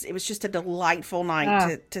it was just a delightful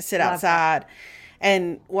night to sit outside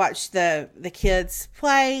and watch the kids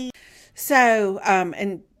play. So,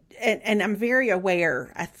 and I'm very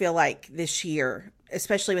aware, I feel like this year,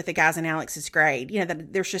 especially with the guys in Alex's grade,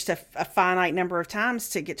 that there's just a finite number of times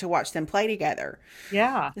to get to watch them play together.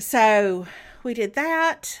 Yeah. So we did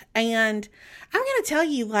that. And I'm going to tell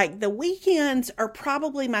you, like, the weekends are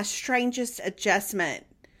probably my strangest adjustment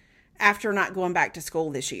after not going back to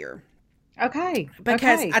school this year. Okay.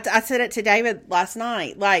 Because I said it to David last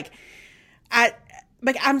night. Like,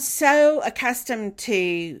 I'm so accustomed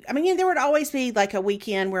to, there would always be like a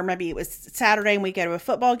weekend where maybe it was Saturday and we go to a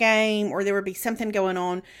football game, or there would be something going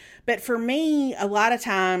on. But for me, a lot of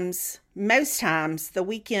times, most times, the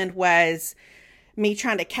weekend was me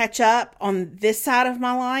trying to catch up on this side of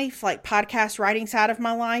my life, like podcast writing side of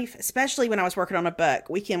my life, especially when I was working on a book.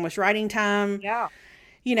 Weekend was writing time. Yeah.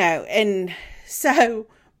 And so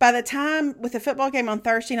by the time, with the football game on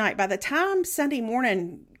Thursday night, by the time Sunday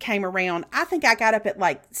morning came around, I think I got up at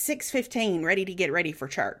like 6:15 ready to get ready for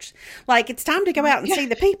church. Like, it's time to go out and see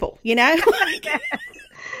the people,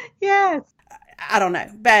 Yes. I don't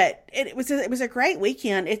know, but it was a great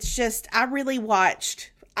weekend. It's just, I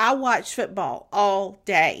watched football all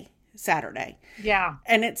day Saturday. Yeah.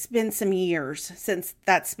 And it's been some years since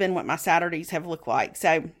that's been what my Saturdays have looked like.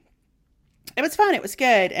 So it was fun. It was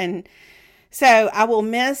good. And so I will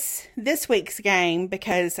miss this week's game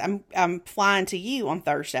because I'm flying to you on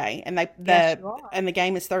Thursday, and the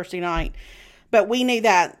game is Thursday night. But we knew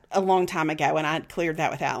that a long time ago, and I had cleared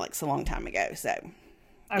that with Alex a long time ago. So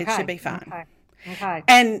it should be fine. Okay.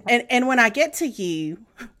 And when I get to you,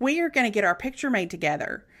 we are going to get our picture made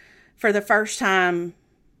together for the first time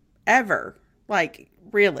ever. Like,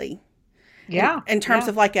 really. Yeah. In terms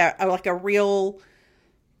of like a real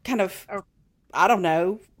kind of, I don't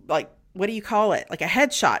know, like, what do you call it? Like a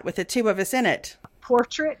headshot with the two of us in it.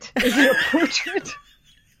 Portrait? Is it a portrait?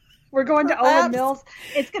 We're going to Olin Mills.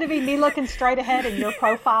 It's going to be me looking straight ahead and your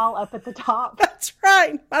profile up at the top. That's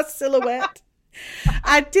right. My silhouette.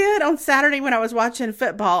 I did on Saturday when I was watching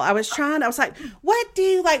football. I was like, what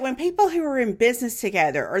do, like, when people who are in business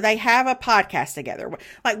together or they have a podcast together,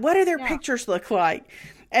 like, what do their pictures look like?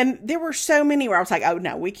 And there were so many where I was like, oh,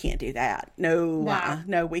 no, we can't do that.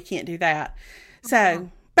 No, we can't do that. So,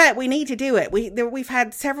 but we need to do it. We've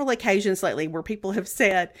had several occasions lately where people have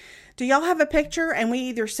said, do y'all have a picture? And we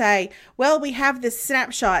either say, well, we have this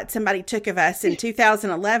snapshot somebody took of us in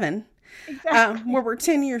 2011. Exactly. Where we're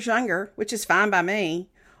 10 years younger, which is fine by me,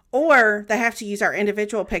 or they have to use our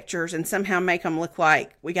individual pictures and somehow make them look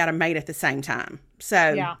like we got them made at the same time.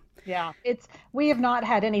 So yeah, we have not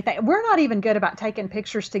had anything. We're not even good about taking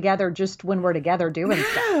pictures together just when we're together doing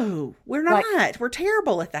stuff. No, we're not. Like, we're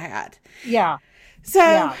terrible at that. Yeah.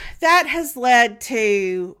 So that has led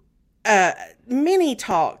to many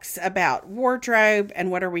talks about wardrobe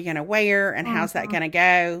and what are we going to wear and how's that going to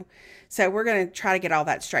go. So we're going to try to get all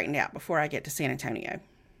that straightened out before I get to San Antonio.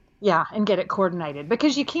 Yeah, and get it coordinated.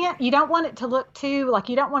 Because you don't want it to look too, like,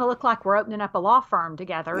 you don't want to look like we're opening up a law firm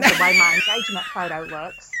together the way my engagement photo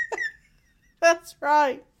looks. That's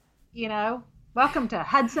right. Welcome to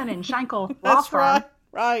Hudson and Schenkel Law Firm. That's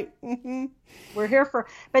right. Mm-hmm. We're here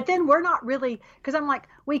but then we're not really, because I'm like,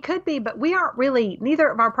 we could be, but we aren't really, neither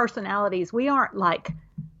of our personalities, we aren't like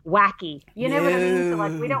wacky. You know what I mean? So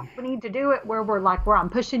like, we don't need to do it where we're like, where I'm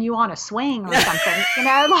pushing you on a swing or something,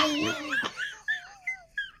 like.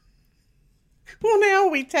 Well, now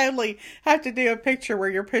we totally have to do a picture where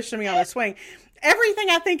you're pushing me on a swing. Everything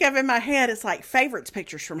I think of in my head is like favorites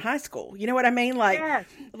pictures from high school. You know what I mean? Like,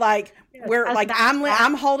 where like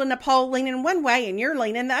I'm holding a pole leaning one way and you're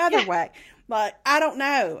leaning the other way. But I don't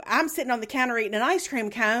know. I'm sitting on the counter eating an ice cream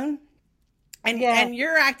cone. And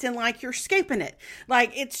you're acting like you're scooping it.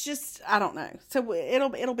 Like, it's just, I don't know. So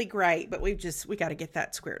it'll be great, but we got to get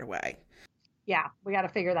that squared away. Yeah, we got to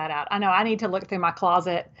figure that out. I know I need to look through my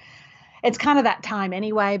closet. It's kind of that time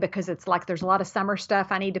anyway, because it's like there's a lot of summer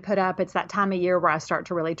stuff I need to put up. It's that time of year where I start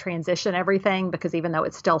to really transition everything, because even though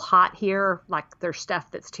it's still hot here, like, there's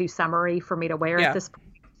stuff that's too summery for me to wear at this point.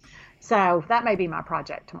 So that may be my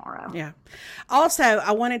project tomorrow. Yeah. Also,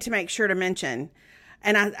 I wanted to make sure to mention,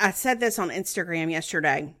 and I said this on Instagram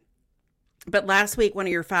yesterday, but last week, one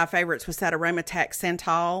of your 5 favorites was that Aromatech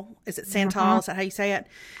Santal. Is it Santal? Is that how you say it?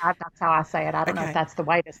 That's how I say it. I don't know if that's the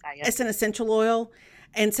way to say it. It's an essential oil.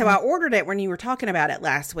 And so I ordered it when you were talking about it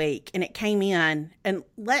last week, and it came in. And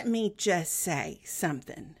let me just say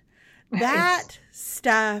something. That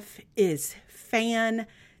stuff is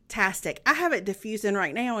fantastic. I have it diffusing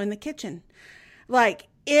right now in the kitchen. Like,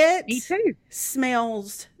 it Me too.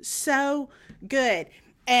 smells so good.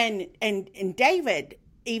 And David,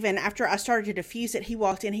 even after I started to diffuse it, he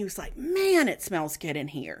walked in, he was like, man, it smells good in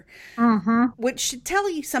here. Which should tell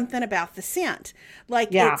you something about the scent. Like,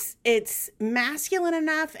 it's masculine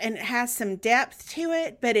enough and it has some depth to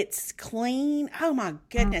it, but it's clean. Oh my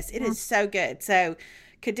goodness. It is so good. So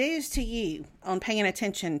kudos to you on paying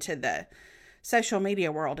attention to the social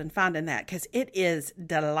media world and finding that, because it is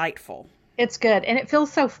delightful. It's good. And it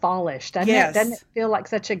feels so fallish, doesn't it? Doesn't it feel like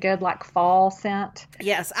such a good, like, fall scent?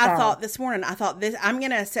 Yes. I thought this morning, I'm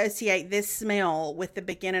going to associate this smell with the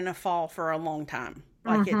beginning of fall for a long time.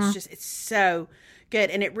 Like, it's so good.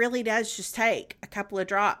 And it really does just take a couple of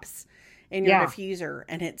drops in your diffuser,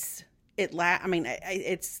 and it's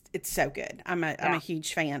so good. I'm a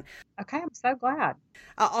huge fan. Okay. I'm so glad.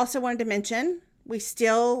 I also wanted to mention, we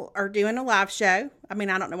still are doing a live show. I mean,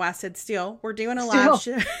 I don't know why I said still. We're doing a live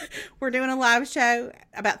show. We're doing a live show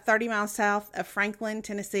about 30 miles south of Franklin,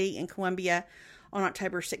 Tennessee, in Columbia on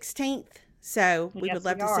October 16th. So we would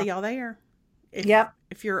love to see y'all there.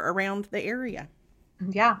 If you're around the area.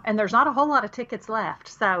 Yeah. And there's not a whole lot of tickets left.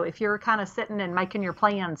 So if you're kind of sitting and making your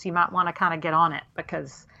plans, you might want to kind of get on it,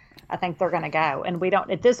 because I think they're going to go. And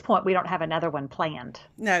at this point, we don't have another one planned.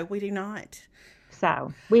 No, we do not.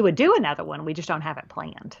 So we would do another one. We just don't have it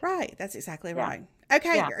planned. Right. That's exactly right.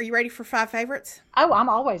 Okay. Yeah. Are you ready for 5 favorites? Oh, I'm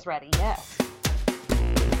always ready. Yes.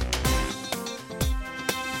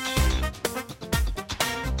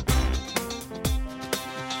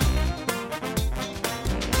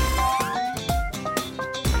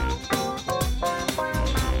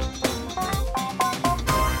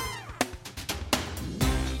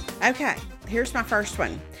 Okay. Here's my first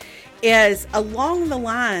one. Is along the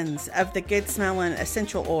lines of the good smelling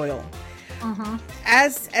essential oil.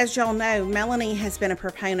 As y'all know, Melanie has been a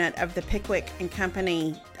proponent of the Pickwick and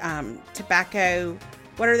Company tobacco.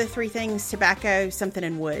 What are the 3 things? Tobacco, something,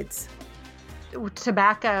 and woods.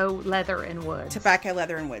 Tobacco, leather, and woods. Tobacco,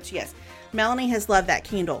 leather, and woods. Yes. Melanie has loved that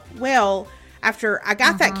candle. Well, after I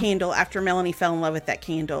got that candle, after Melanie fell in love with that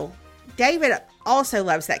candle, David also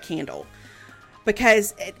loves that candle.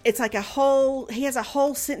 Because it's like he has a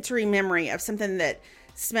whole sensory memory of something that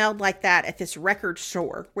smelled like that at this record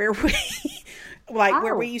store where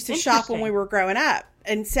we used to shop when we were growing up.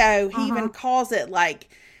 And so he even calls it like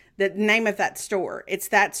the name of that store. It's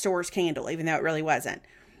that store's candle, even though it really wasn't.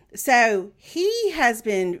 So he has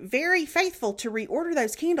been very faithful to reorder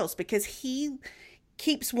those candles, because he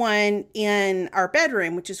keeps one in our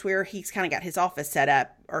bedroom, which is where he's kind of got his office set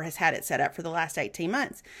up, or has had it set up for the last 18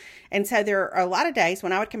 months. And so there are a lot of days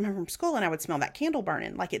when I would come home from school and I would smell that candle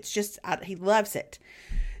burning. Like, it's just, he loves it.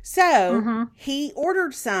 So he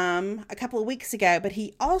ordered some a couple of weeks ago, but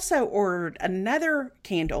he also ordered another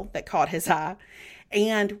candle that caught his eye.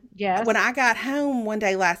 And when I got home one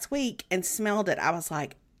day last week and smelled it, I was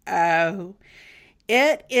like, oh,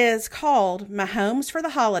 it is called Mahomes for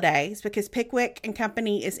the Holidays, because Pickwick and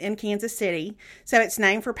Company is in Kansas City. So it's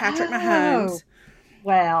named for Patrick Mahomes.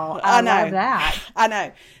 Well, I love that. I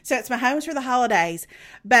know. So it's Mahomes for the Holidays,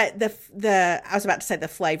 but I was about to say the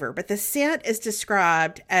flavor, but the scent is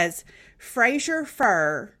described as Fraser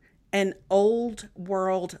fir and old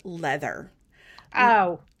world leather.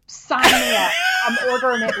 Oh, sign me up. I'm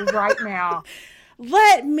ordering it right now.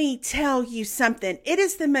 Let me tell you something. It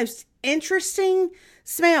is the most interesting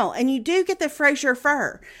smell, and you do get the Fraser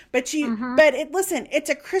fir, but listen, it's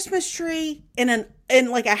a Christmas tree in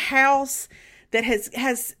like a house that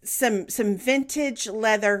has some vintage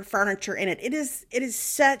leather furniture in it. It is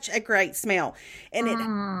such a great smell,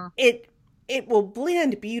 and it will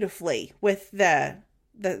blend beautifully with the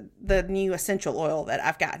new essential oil that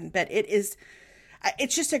I've gotten. But it's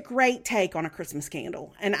just a great take on a Christmas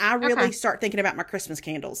candle, and I really start thinking about my Christmas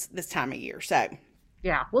candles this time of year. So.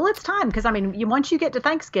 Yeah. Well, it's time, because, I mean, once you get to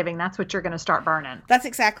Thanksgiving, that's what you're going to start burning. That's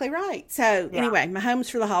exactly right. So anyway, Mahomes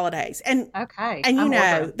for the Holidays. And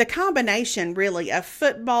the combination really of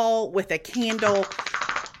football with a candle,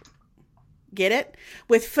 get it?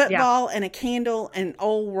 With football and a candle and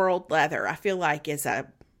old world leather, I feel like is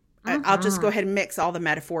I'll just go ahead and mix all the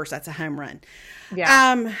metaphors. That's a home run.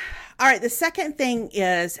 Yeah. All right. The second thing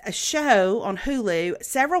is a show on Hulu.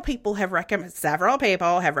 Several people have recommended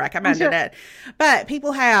it, but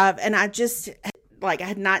people have, and I just I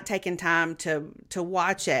had not taken time to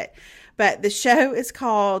watch it. But the show is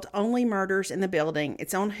called Only Murders in the Building.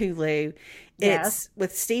 It's on Hulu. Yes. It's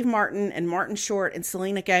with Steve Martin and Martin Short and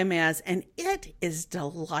Selena Gomez, and it is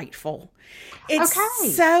delightful. It's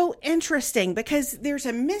so interesting because there's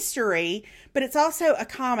a mystery, but it's also a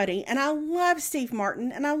comedy. And I love Steve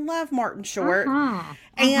Martin and I love Martin Short.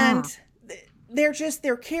 And they're just,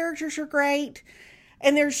 their characters are great.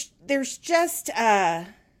 And there's just,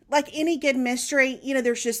 like any good mystery, you know,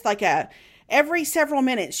 there's just like every several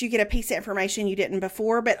minutes you get a piece of information you didn't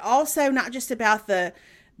before, but also not just about the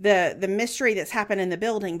mystery that's happened in the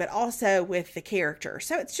building, but also with the character.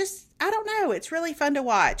 So it's just, I don't know, it's really fun to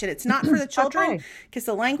watch. And it's not for the children because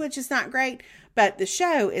the language is not great, but the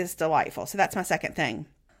show is delightful. So that's my second thing.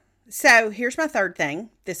 So here's my third thing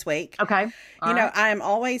this week. Okay. You know, I am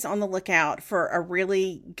always on the lookout for a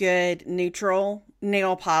really good neutral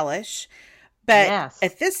nail polish. But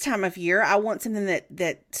at this time of year, I want something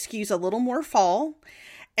that skews a little more fall.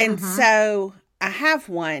 And so I have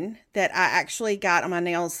one that I actually got on my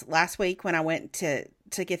nails last week when I went to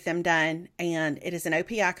get them done. And it is an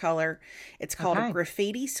OPI color. It's called a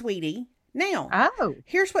Graffiti Sweetie nail. Oh.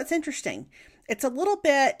 Here's what's interesting. It's a little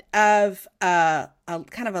bit of a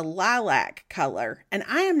kind of a lilac color. And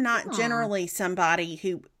I am not generally somebody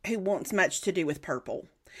who wants much to do with purple.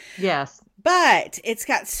 Yes. But it's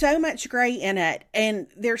got so much gray in it, and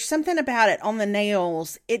there's something about it on the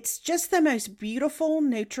nails. It's just the most beautiful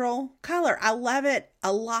neutral color. I love it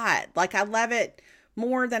a lot. Like, I love it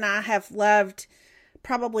more than I have loved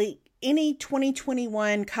probably any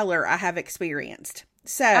 2021 color I have experienced.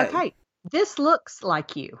 So, okay. This looks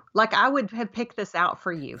like you. Like, I would have picked this out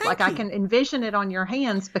for you. Like, I can envision it on your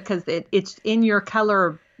hands because it's in your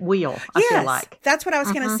color wheel, I feel like. That's what I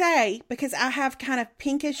was going to say, because I have kind of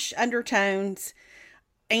pinkish undertones.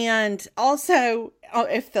 And also,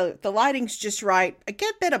 if the lighting's just right, a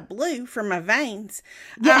good bit of blue from my veins.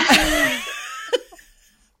 Yeah.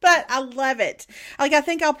 But I love it. Like, I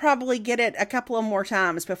think I'll probably get it a couple of more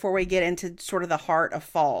times before we get into sort of the heart of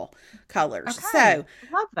fall colors. Okay. So,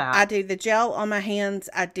 love that. I do the gel on my hands.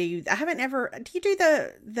 I haven't ever, do you do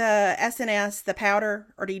the SNS, the powder,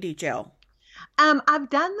 or do you do gel? I've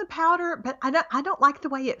done the powder, but I don't like the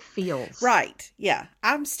way it feels. Right. Yeah.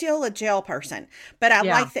 I'm still a gel person, but I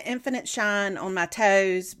like the infinite shine on my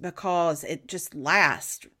toes because it just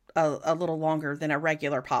lasts a little longer than a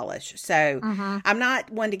regular polish. So I'm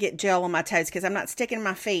not one to get gel on my toes because I'm not sticking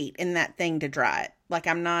my feet in that thing to dry it. Like,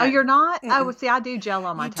 I'm not. Oh, you're not? Oh, see, I do gel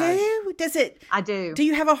on my toes. Do? Does it? I do. Do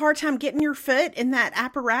you have a hard time getting your foot in that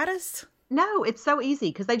apparatus? No, it's so easy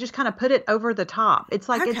because they just kind of put it over the top. It's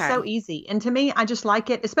like, it's so easy. And to me, I just like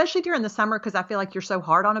it, especially during the summer because I feel like you're so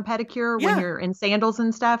hard on a pedicure when you're in sandals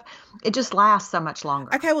and stuff. It just lasts so much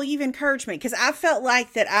longer. Okay, well, you've encouraged me because I felt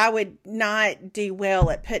like that I would not do well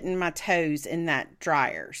at putting my toes in that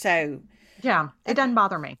dryer. So, yeah, it doesn't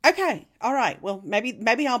bother me. Okay, all right. Well,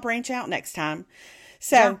 maybe I'll branch out next time.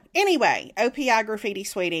 So, anyway, OPI Graffiti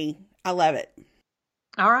Sweetie, I love it.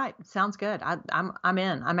 All right, sounds good. I'm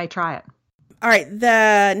in. I may try it. All right,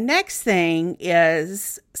 the next thing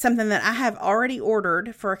is something that I have already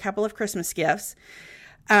ordered for a couple of Christmas gifts.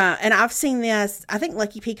 And I've seen this, I think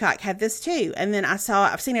Lucky Peacock had this too. And then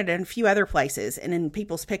I've seen it in a few other places and in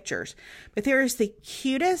people's pictures. But there is the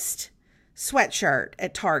cutest sweatshirt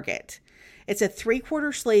at Target. It's a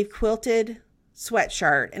 3/4 sleeve quilted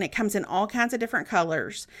sweatshirt and it comes in all kinds of different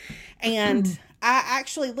colors. And I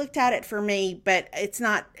actually looked at it for me, but it's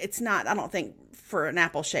not, I don't think, for an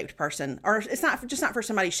apple-shaped person, or it's not for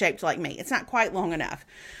somebody shaped like me. It's not quite long enough,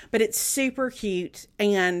 but it's super cute,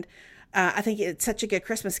 and I think it's such a good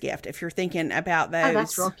Christmas gift if you're thinking about those. Oh,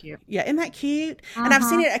 that's real cute. Yeah, isn't that cute? And I've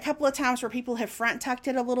seen it a couple of times where people have front tucked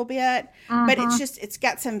it a little bit, but it's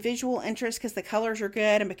got some visual interest because the colors are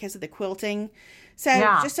good and because of the quilting. So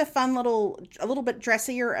just a fun a little bit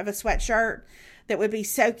dressier of a sweatshirt that would be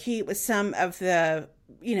so cute with some of the,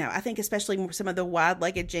 I think especially some of the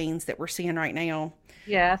wide-legged jeans that we're seeing right now.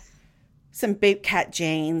 Yes. Some boot cut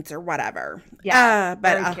jeans or whatever. Yeah.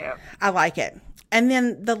 But I like it. And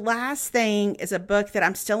then the last thing is a book that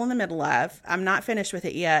I'm still in the middle of. I'm not finished with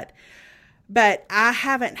it yet. But I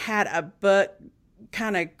haven't had a book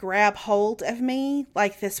kind of grab hold of me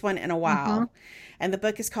like this one in a while. And the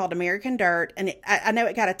book is called American Dirt. And I know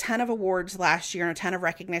it got a ton of awards last year and a ton of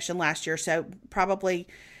recognition last year. So probably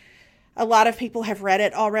a lot of people have read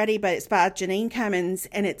it already, but it's by Janine Cummins.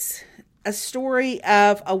 And it's a story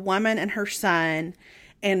of a woman and her son.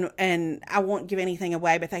 And I won't give anything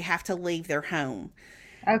away, but they have to leave their home.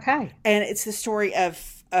 Okay. And it's the story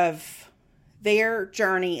of their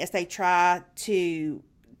journey as they try to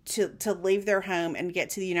leave their home and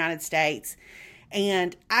get to the United States.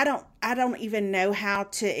 And I don't even know how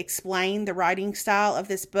to explain the writing style of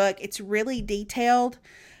this book. It's really detailed,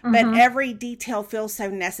 but every detail feels so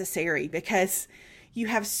necessary because you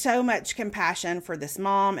have so much compassion for this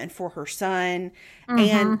mom and for her son.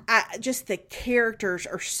 And just the characters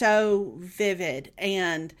are so vivid.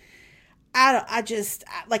 And I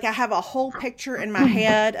have a whole picture in my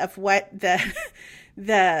head of what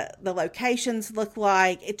the locations look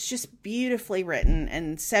like. It's just beautifully written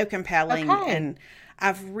and so compelling. Okay. And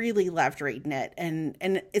I've really loved reading it.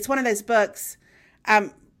 And it's one of those books,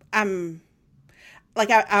 I'm enjoying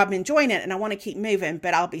it and I want to keep moving,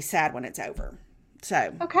 but I'll be sad when it's over.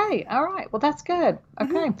 So. Okay. All right. Well, that's good.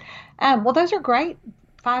 Okay. Well, those are great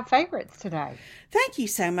 5 favorites today. Thank you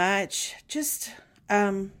so much. Just,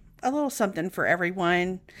 a little something for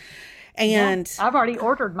everyone. And I've already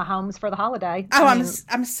ordered my homes for the holiday. I'm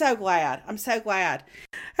so glad. I'm so glad.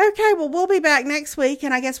 Okay, well, we'll be back next week,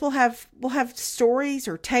 and I guess we'll have stories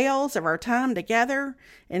or tales of our time together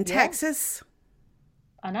in Texas.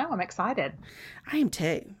 I know. I'm excited. I am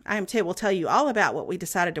too. We'll tell you all about what we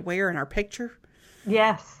decided to wear in our picture.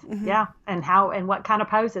 Yes. Yeah. And what kind of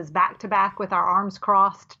poses, back to back with our arms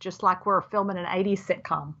crossed, just like we're filming an 80s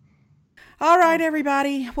sitcom. All right,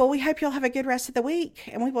 everybody. Well, we hope you'll have a good rest of the week,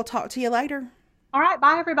 and we will talk to you later. All right.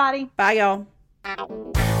 Bye, everybody. Bye, y'all.